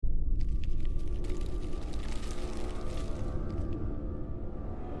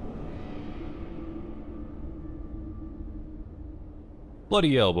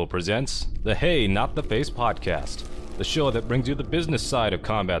Bloody Elbow presents the Hey Not the Face podcast, the show that brings you the business side of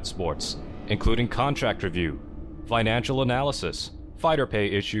combat sports, including contract review, financial analysis, fighter pay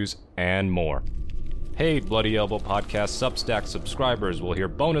issues, and more. Hey Bloody Elbow podcast Substack subscribers will hear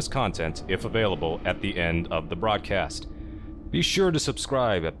bonus content if available at the end of the broadcast. Be sure to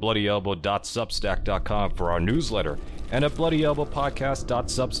subscribe at bloodyelbow.substack.com for our newsletter and at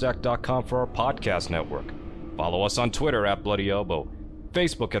bloodyelbowpodcast.substack.com for our podcast network. Follow us on Twitter at Bloody Elbow,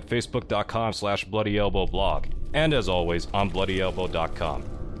 Facebook at facebook.com/bloodyelbowblog, and as always on bloodyelbow.com.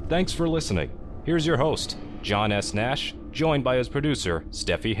 Thanks for listening. Here's your host, John S. Nash, joined by his producer,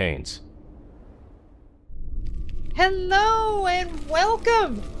 Steffi Haynes. Hello and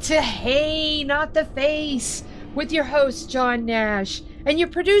welcome to Hey Not the Face with your host, John Nash, and your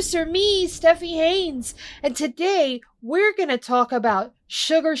producer, me, Steffi Haynes. And today we're going to talk about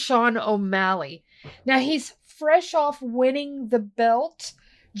Sugar Sean O'Malley. Now, he's fresh off winning the belt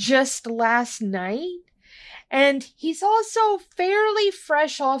just last night, and he's also fairly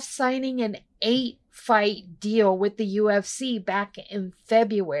fresh off signing an 8-fight deal with the UFC back in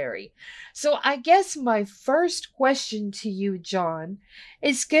February. So I guess my first question to you, John,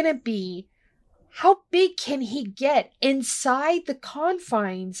 is going to be, how big can he get inside the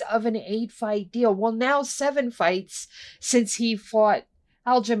confines of an 8-fight deal? Well, now 7 fights since he fought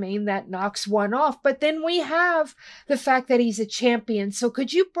Aljamain, that knocks one off. But then we have the fact that he's a champion. So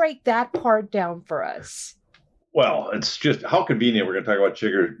could you break that part down for us? Well, it's just how convenient we're going to talk about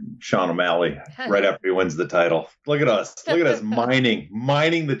Sugar Sean O'Malley right after he wins the title. Look at us. Look at us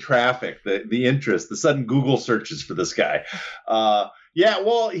mining the traffic, the interest, the sudden Google searches for this guy. Yeah,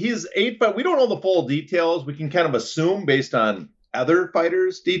 well, he's 8 fight. We don't know the full details. We can kind of assume based on other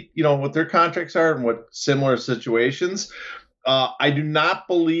fighters, what their contracts are and what similar situations. I do not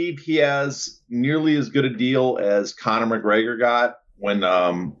believe he has nearly as good a deal as Conor McGregor got when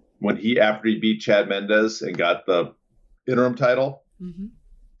he after he beat Chad Mendes and got the interim title. Mm-hmm.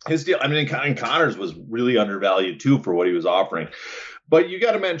 His deal, and Conor's was really undervalued too for what he was offering. But you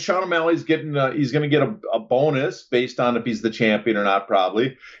got to mention Sean O'Malley's he's going to get a bonus based on if he's the champion or not.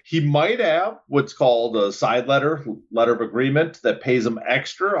 Probably he might have what's called a side letter of agreement that pays him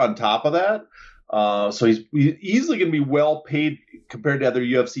extra on top of that. So he's easily going to be well paid compared to other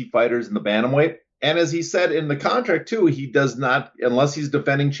UFC fighters in the bantamweight. And as he said in the contract too, he does not, unless he's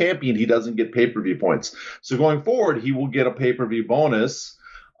defending champion, he doesn't get pay-per-view points. So going forward, he will get a pay-per-view bonus,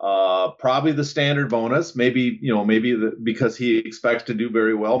 probably the standard bonus, maybe because he expects to do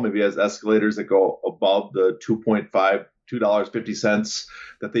very well, maybe has escalators that go above the $2.50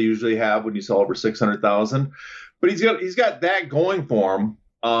 that they usually have when you sell over 600,000. But he's got that going for him.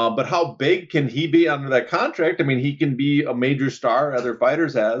 But how big can he be under that contract? I mean, he can be a major star other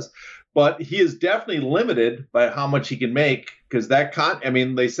fighters has, but he is definitely limited by how much he can make because they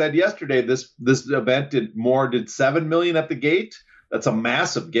said yesterday this event did $7 million at the gate. That's a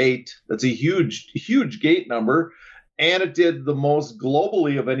massive gate. That's a huge gate number. And it did the most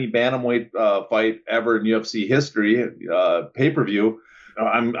globally of any bantamweight fight ever in UFC history, pay-per-view.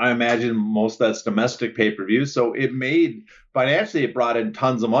 I imagine most of that's domestic pay-per-view. So financially, it brought in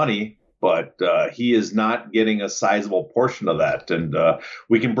tons of money, but he is not getting a sizable portion of that. And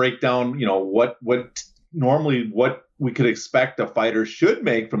we can break down, what we could expect a fighter should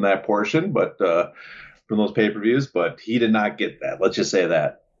make from that portion, but from those pay-per-views, but he did not get that. Let's just say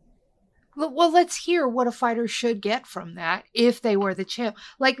that. Well, let's hear what a fighter should get from that if they were the champ.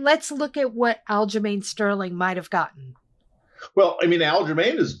 Like, let's look at what Aljamain Sterling might have gotten. Well,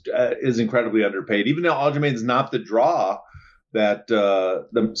 Aljamain is incredibly underpaid. Even though Aljamain is not the draw that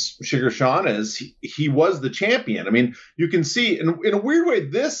the Sugar Sean is, he was the champion. You can see in a weird way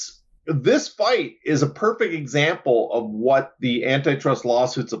this fight is a perfect example of what the antitrust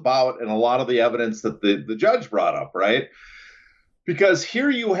lawsuit's about and a lot of the evidence that the judge brought up, right? Because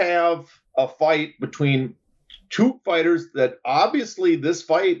here you have a fight between two fighters that obviously this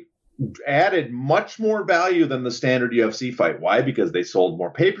fight added much more value than the standard UFC fight. Why? Because they sold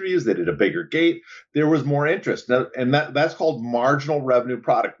more pay-per-views, they did a bigger gate, there was more interest. And that's called marginal revenue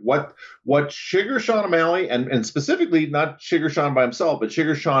product. What Sugar Sean O'Malley, and specifically not Sugar Sean by himself, but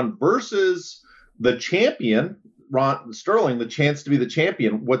Sugar Sean versus the champion, Ron Sterling, the chance to be the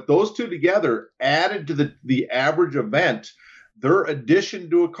champion, what those two together added to the average event, their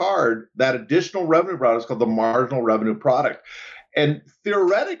addition to a card, that additional revenue product is called the marginal revenue product. And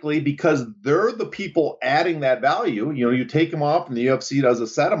theoretically, because they're the people adding that value, you take them off and the UFC does a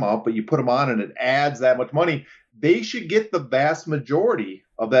set amount, but you put them on and it adds that much money, they should get the vast majority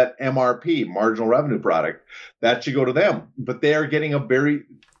of that MRP, marginal revenue product. That should go to them. But they are getting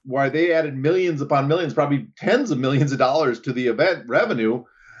why they added millions upon millions, probably tens of millions of dollars to the event revenue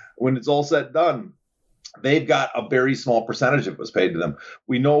when it's all said and done. They've got a very small percentage of it was paid to them.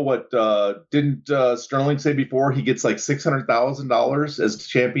 We know what didn't Sterling say before? He gets like $600,000 as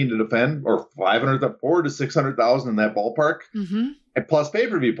champion to defend, or $400,000 to $600,000 in that ballpark, and plus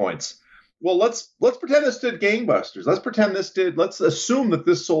pay-per-view points. Well, let's pretend this did gangbusters. Let's assume that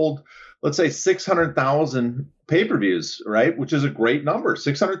this sold, let's say, 600,000 pay-per-views, right? Which is a great number.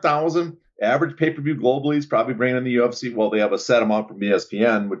 600,000 average pay-per-view globally is probably bringing in the UFC. Well, they have a set amount from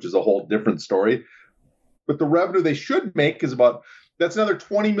ESPN, which is a whole different story. But the revenue they should make is that's another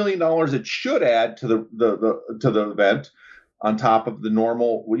 $20 million it should add to the event on top of the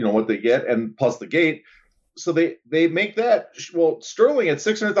normal, what they get, and plus the gate. So they make that. Well, Sterling at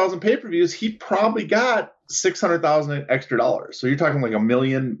 600,000 pay-per-views, he probably got 600,000 extra dollars. So you're talking like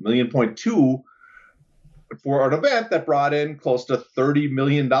 $1.2 million for an event that brought in close to $30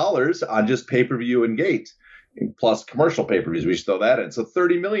 million on just pay-per-view and gate, plus commercial pay-per-views. We should throw that in. So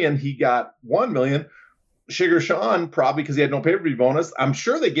 $30 million, he got $1 million. Sugar Sean, probably because he had no pay-per-view bonus, I'm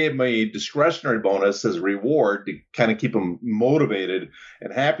sure they gave him a discretionary bonus as a reward to kind of keep him motivated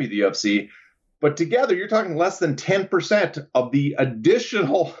and happy, the UFC. But together, you're talking less than 10% of the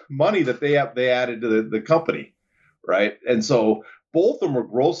additional money that they added to the company, right? And so both of them were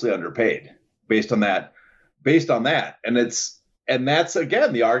grossly underpaid based on that. And that's,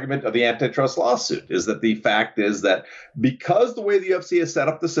 again, the argument of the antitrust lawsuit, is that the fact is that because the way the UFC has set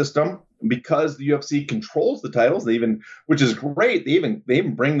up the system, because the UFC controls the titles, which is great, they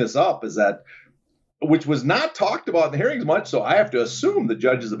even bring this up, is that, which was not talked about in the hearings much, so I have to assume the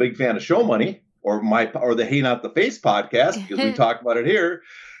judge is a big fan of show money, or the Hey Not the Face podcast, because we talk about it here,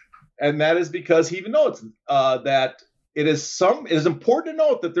 and that is because he even notes that it is important to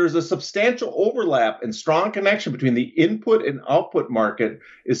note that there's a substantial overlap and strong connection between the input and output market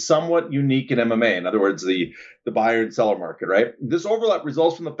is somewhat unique in MMA. In other words, the buyer and seller market, right? This overlap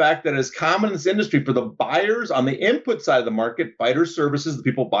results from the fact that it is common in this industry for the buyers on the input side of the market, fighter services, the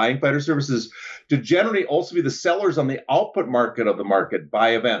people buying fighter services, to generally also be the sellers on the output market of the market,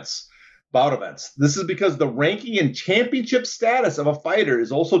 bout events. This is because the ranking and championship status of a fighter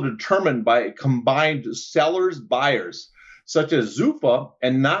is also determined by combined sellers, buyers, such as Zuffa,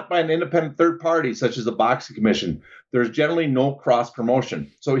 and not by an independent third party, such as the Boxing Commission. There's generally no cross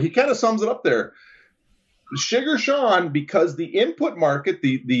promotion. So he kind of sums it up there. Sugar Sean, because the input market,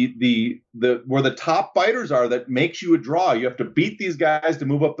 where the top fighters are, that makes you a draw. You have to beat these guys to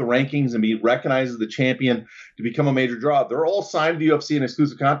move up the rankings and be recognized as the champion to become a major draw. They're all signed to the UFC in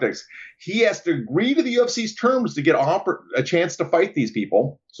exclusive contracts. He has to agree to the UFC's terms to get offered a chance to fight these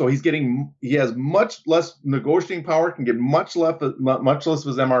people. So he has much less negotiating power, can get much less of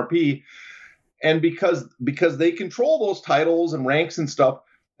his MRP, and because they control those titles and ranks and stuff,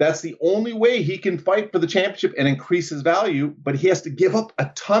 that's the only way he can fight for the championship and increase his value, but he has to give up a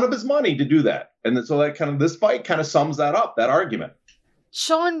ton of his money to do that. And so this fight kind of sums that up, that argument.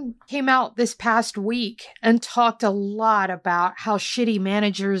 Sean came out this past week and talked a lot about how shitty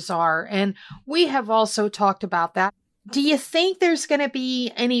managers are, and we have also talked about that. Do you think there's going to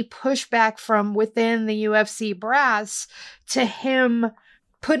be any pushback from within the UFC brass to him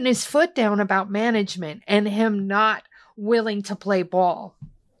putting his foot down about management and him not willing to play ball?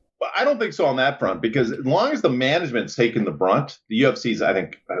 I don't think so on that front, because as long as the management's taking the brunt, the UFC's, I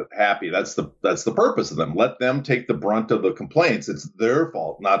think, happy. That's the purpose of them. Let them take the brunt of the complaints. It's their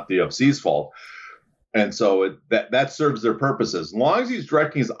fault, not the UFC's fault. And so that serves their purposes. As long as he's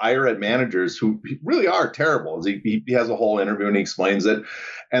directing his ire at managers who really are terrible. He has a whole interview and he explains it.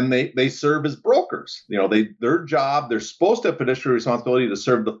 And they serve as brokers. Their job, they're supposed to have fiduciary responsibility to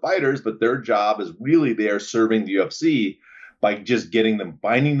serve the fighters, but their job is really they are serving the UFC by just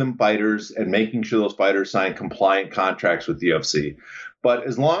binding them fighters and making sure those fighters sign compliant contracts with the UFC. But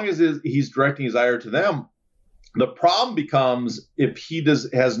as long as he's directing his ire to them, the problem becomes if he has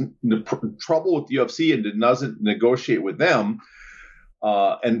trouble with the UFC and doesn't negotiate with them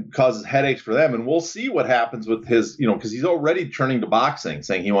and causes headaches for them. And we'll see what happens with his, because he's already turning to boxing,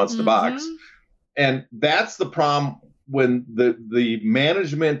 saying he wants to box. And that's the problem when the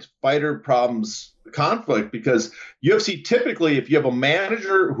management fighter problems conflict, because UFC typically, if you have a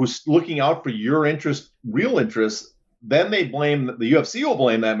manager who's looking out for your real interest, then the UFC will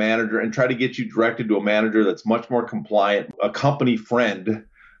blame that manager and try to get you directed to a manager that's much more compliant, a company friend,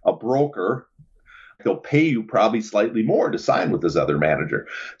 a broker. They'll pay you probably slightly more to sign with this other manager.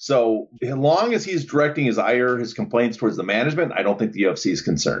 So as long as he's directing his ire, his complaints towards the management, I don't think the UFC is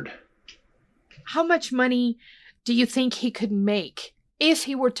concerned. How much money do you think he could make if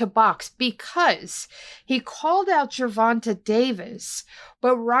he were to box, because he called out Gervonta Davis,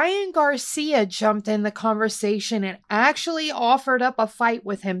 but Ryan Garcia jumped in the conversation and actually offered up a fight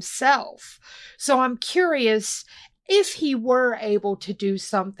with himself. So I'm curious, if he were able to do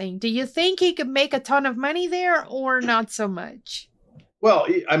something, do you think he could make a ton of money there or not so much? Well,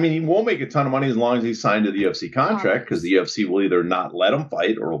 I mean, he won't make a ton of money as long as he's signed to the UFC contract, because the UFC will either not let him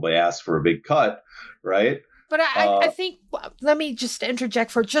fight or will ask for a big cut, right? But I think, let me just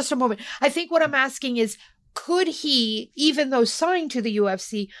interject for just a moment. I think what I'm asking is, could he, even though signed to the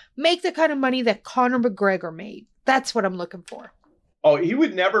UFC, make the kind of money that Conor McGregor made? That's what I'm looking for. Oh, he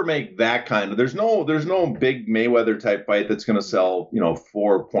would never make that kind of. There's no big Mayweather type fight that's going to sell,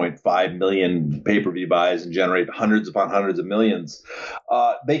 4.5 million pay-per-view buys and generate hundreds upon hundreds of millions.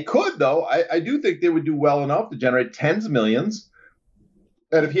 They could, though. I do think they would do well enough to generate tens of millions.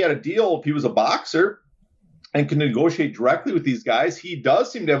 And if he had a deal, if he was a boxer and can negotiate directly with these guys, he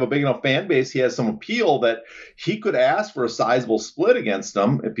does seem to have a big enough fan base. He has some appeal that he could ask for a sizable split against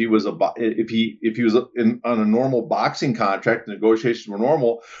them if he was on a normal boxing contract. Negotiations were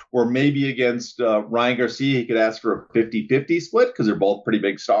normal, or maybe against Ryan Garcia, he could ask for a 50-50 split because they're both pretty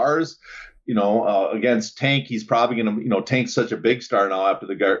big stars. Against Tank, he's probably going to, Tank's such a big star now after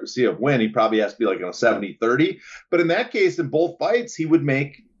the Garcia win, he probably has to be like a 70-30. But in that case, in both fights, he would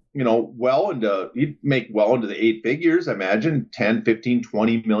make he'd make well into the eight figures, I imagine, 10, 15,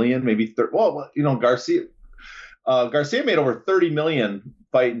 20 million, maybe 30. Well, Garcia made over 30 million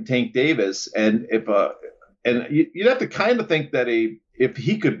fighting Tank Davis. And you'd have to kind of think that if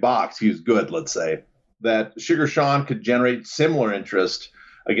he could box, he was good, let's say, that Sugar Sean could generate similar interest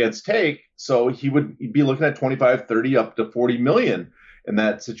against Tank. So he'd be looking at 25, 30 up to 40 million in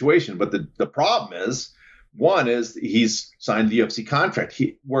that situation. But the problem is, one is he's signed the UFC contract.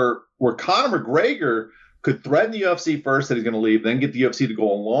 Where Conor McGregor could threaten the UFC first that he's going to leave, then get the UFC to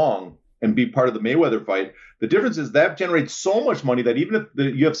go along and be part of the Mayweather fight. The difference is that generates so much money that even if the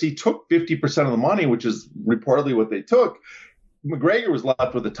UFC took 50% of the money, which is reportedly what they took, McGregor was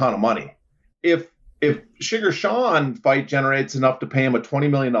left with a ton of money. If Sugar Sean fight generates enough to pay him a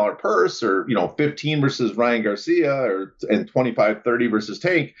 $20 million purse, or 15 versus Ryan Garcia, and 25-30 versus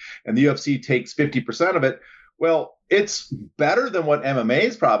Tank, and the UFC takes 50% of it, well, it's better than what MMA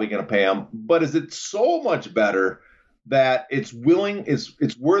is probably going to pay him. But is it so much better that it's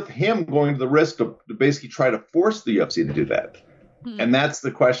worth him going to the risk to basically try to force the UFC to do that? And that's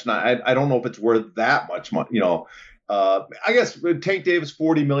the question. I don't know if it's worth that much money. I guess Tank Davis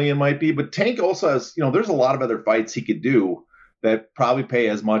 40 million might be, but Tank also has, there's a lot of other fights he could do that probably pay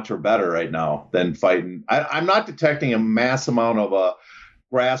as much or better right now than fighting. I'm not detecting a mass amount of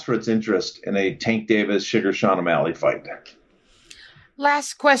grassroots interest in a Tank Davis Sugar Sean O'Malley fight.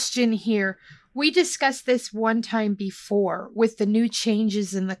 Last question here. We discussed this one time before with the new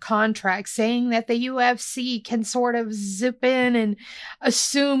changes in the contract, saying that the UFC can sort of zip in and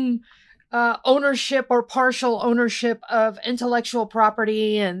assume ownership or partial ownership of intellectual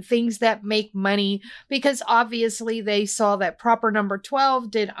property and things that make money, because obviously they saw that Proper Number 12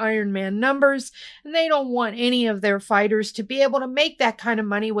 did Iron Man numbers, and they don't want any of their fighters to be able to make that kind of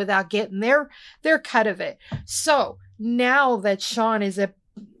money without getting their cut of it. So now that Sean is a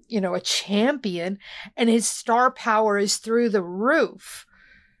champion and his star power is through the roof,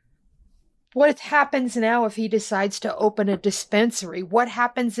 what happens now if he decides to open a dispensary? What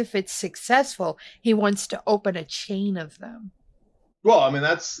happens if it's successful? He wants to open a chain of them. Well, I mean,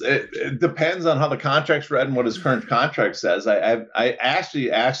 it depends on how the contract's read and what his current contract says. I actually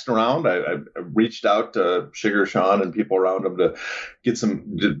asked around. I reached out to Sugar Sean and people around him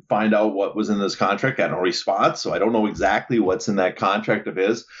to find out what was in this contract. I had no response, so I don't know exactly what's in that contract of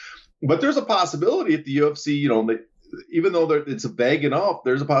his. But there's a possibility if the UFC, even though it's vague enough,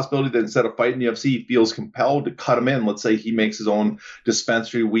 there's a possibility that instead of fighting the UFC, he feels compelled to cut him in. Let's say he makes his own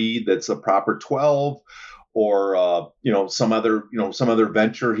dispensary weed that's a proper 12, or some other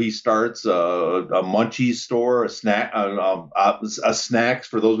venture he starts, a munchies store, a snacks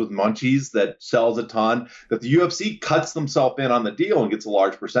for those with munchies that sells a ton, that the UFC cuts themselves in on the deal and gets a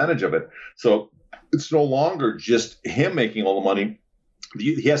large percentage of it. So it's no longer just him making all the money.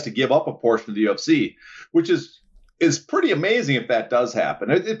 He has to give up a portion of the UFC, which is pretty amazing if that does happen.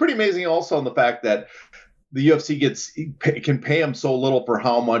 It's pretty amazing also in the fact that the UFC can pay him so little for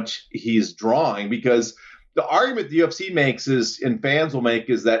how much he's drawing, because the argument the UFC makes and fans will make,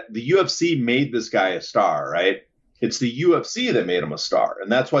 is that the UFC made this guy a star, right? It's the UFC that made him a star.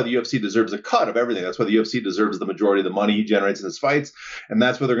 And that's why the UFC deserves a cut of everything. That's why the UFC deserves the majority of the money he generates in his fights. And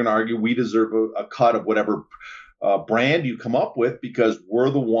that's why they're going to argue we deserve a cut of whatever brand you come up with, because we're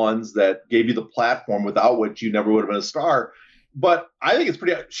the ones that gave you the platform, without which you never would have been a star. But I think it's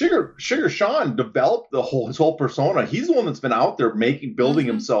pretty. Sugar Sean developed his whole persona. He's the one that's been out there building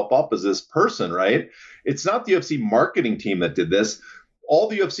himself up as this person, right? It's not the UFC marketing team that did this. All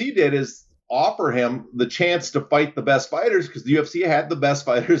the UFC did is offer him the chance to fight the best fighters because the UFC had the best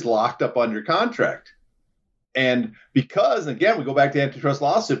fighters locked up under contract. And because, again, we go back to antitrust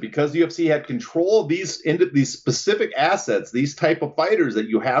lawsuit, because the UFC had control of these specific assets, these type of fighters that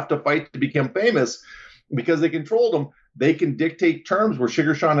you have to fight to become famous, because they controlled them, they can dictate terms where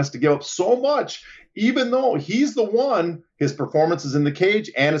Sugar Sean has to give up so much, even though he's the one, his performances in the cage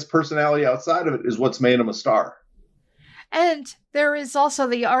and his personality outside of it is what's made him a star. And there is also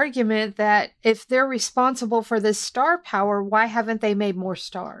the argument that if they're responsible for this star power, why haven't they made more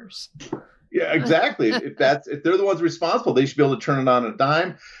stars? Yeah, exactly. if they're the ones responsible, they should be able to turn it on a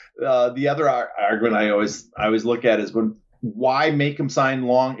dime. The other argument I always look at is why make them sign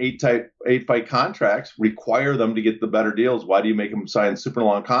long 8-fight contracts? Require them to get the better deals. Why do you make them sign super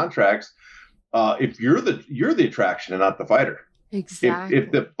long contracts? If you're the attraction and not the fighter. Exactly.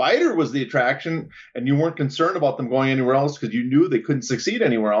 If the fighter was the attraction and you weren't concerned about them going anywhere else because you knew they couldn't succeed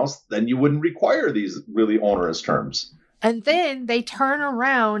anywhere else, then you wouldn't require these really onerous terms. And then they turn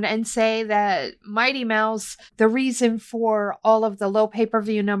around and say that Mighty Mouse, the reason for all of the low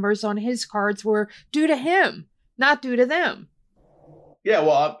pay-per-view numbers on his cards were due to him, not due to them. Yeah,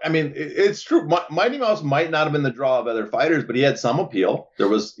 well, I mean, it's true. Mighty Mouse might not have been the draw of other fighters, but he had some appeal.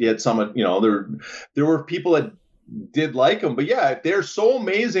 He had some, there were people that did like him. But yeah, if they're so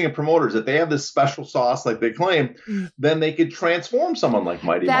amazing at promoters that they have this special sauce like they claim, then they could transform someone like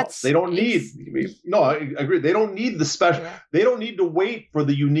Mighty Mouse. They don't need, I agree. They don't need the special, they don't need to wait for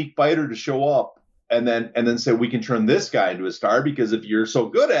the unique fighter to show up and then say, we can turn this guy into a star, because if you're so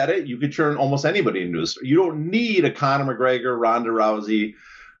good at it, you could turn almost anybody into a star. You don't need a Conor McGregor, Ronda Rousey,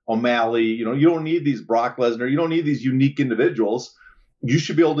 O'Malley. You don't need these Brock Lesnar. You don't need these unique individuals. You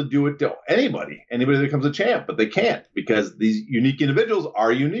should be able to do it to anybody that becomes a champ, but they can't, because these unique individuals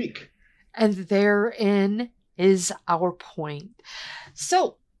are unique. And therein is our point.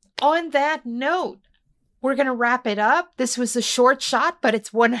 So on that note, we're going to wrap it up. This was a short shot, but it's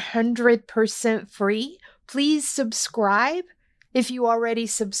 100% free. Please subscribe. If you already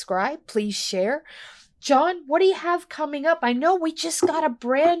subscribe, please share. John, what do you have coming up? I know we just got a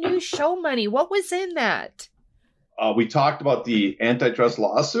brand new show money. What was in that? We talked about the antitrust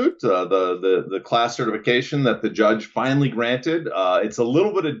lawsuit, the class certification that the judge finally granted. It's a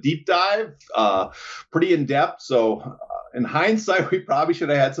little bit of deep dive, pretty in depth. So in hindsight, we probably should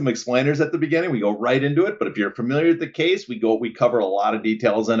have had some explainers at the beginning. We go right into it. But if you're familiar with the case, we cover a lot of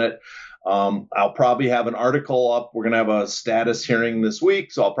details in it. I'll probably have an article up. We're going to have a status hearing this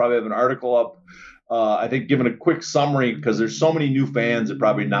week, so I'll probably have an article up. I think giving a quick summary, because there's so many new fans that are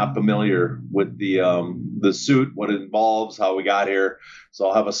probably not familiar with the suit, what it involves, how we got here. So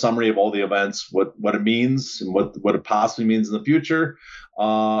I'll have a summary of all the events, what it means, and what it possibly means in the future.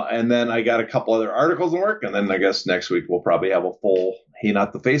 And then I got a couple other articles in work. And then I guess next week we'll probably have a full Hey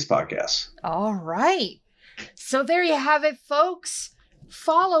Not the Face podcast. All right. So there you have it, folks.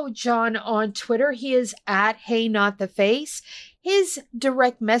 Follow John on Twitter. He is at Hey Not the Face. His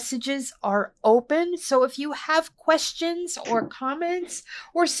direct messages are open, so if you have questions or comments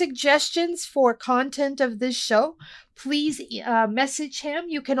or suggestions for content of this show, please message him.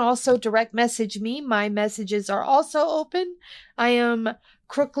 You can also direct message me. My messages are also open. I am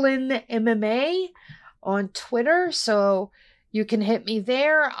Crooklyn MMA on Twitter, so you can hit me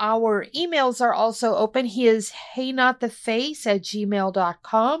there. Our emails are also open. He is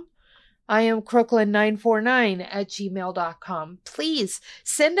heynottheface@gmail.com. I am Crooklyn949@gmail.com. Please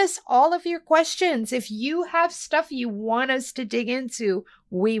send us all of your questions. If you have stuff you want us to dig into,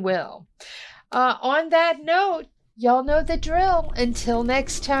 we will. On that note, y'all know the drill. Until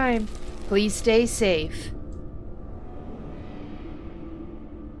next time, please stay safe.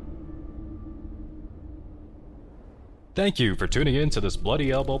 Thank you for tuning in to this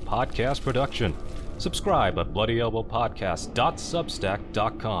Bloody Elbow podcast production. Subscribe at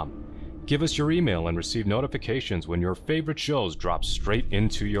bloodyelbowpodcast.substack.com. Give us your email and receive notifications when your favorite shows drop straight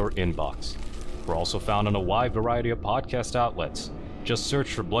into your inbox. We're also found on a wide variety of podcast outlets. Just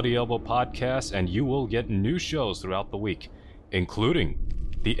search for Bloody Elbow Podcast and you will get new shows throughout the week, including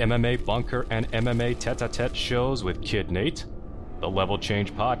the MMA Bunker and MMA Tete-a-Tete shows with Kid Nate, the Level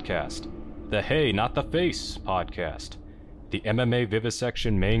Change Podcast, the Hey Not the Face Podcast, the MMA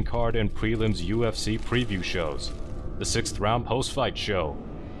Vivisection main card and prelims UFC preview shows, the 6th Round Post-Fight Show,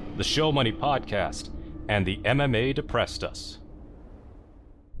 the Show Money Podcast, and the MMA Depressed Us.